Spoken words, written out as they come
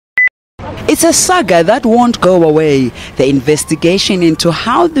It's a saga that won't go away. The investigation into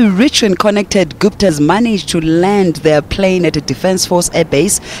how the rich and connected Guptas managed to land their plane at a Defence Force Air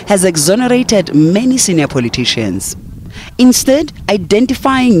Base has exonerated many senior politicians. Instead,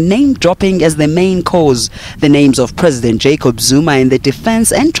 identifying name-dropping as the main cause, the names of President Jacob Zuma and the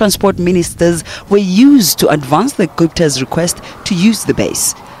Defence and Transport Ministers were used to advance the Gupta's request to use the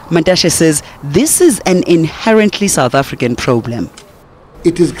base. Mantashe says this is an inherently South African problem.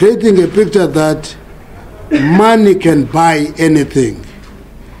 It is creating a picture that money can buy anything.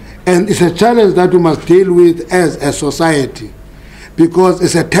 And it's a challenge that we must deal with as a society, because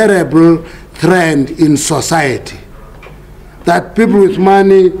it's a terrible trend in society that people with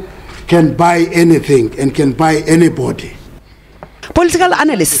money can buy anything and can buy anybody. Political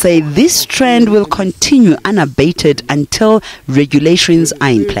analysts say this trend will continue unabated until regulations are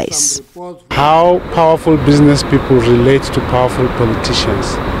in place. How powerful business people relate to powerful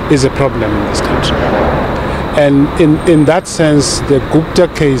politicians is a problem in this country. And in that sense, the Gupta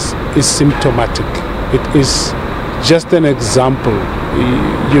case is symptomatic. It is just an example.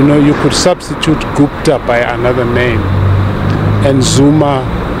 You know, you could substitute Gupta by another name, and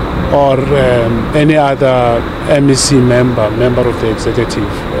Zuma or any other MEC member of the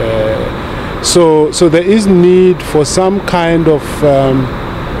executive. So there is need for some kind of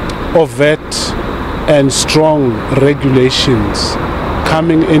overt and strong regulations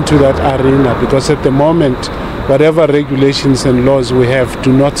coming into that arena, because at the moment, whatever regulations and laws we have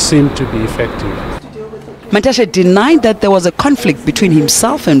do not seem to be effective. Mantashe denied that there was a conflict between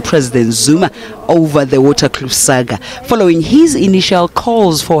himself and President Zuma over the Waterkloof saga, following his initial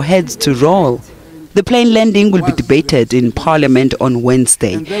calls for heads to roll. The plane landing will be debated in Parliament on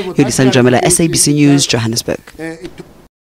Wednesday. Yodisa Njamela, SABC News, Johannesburg.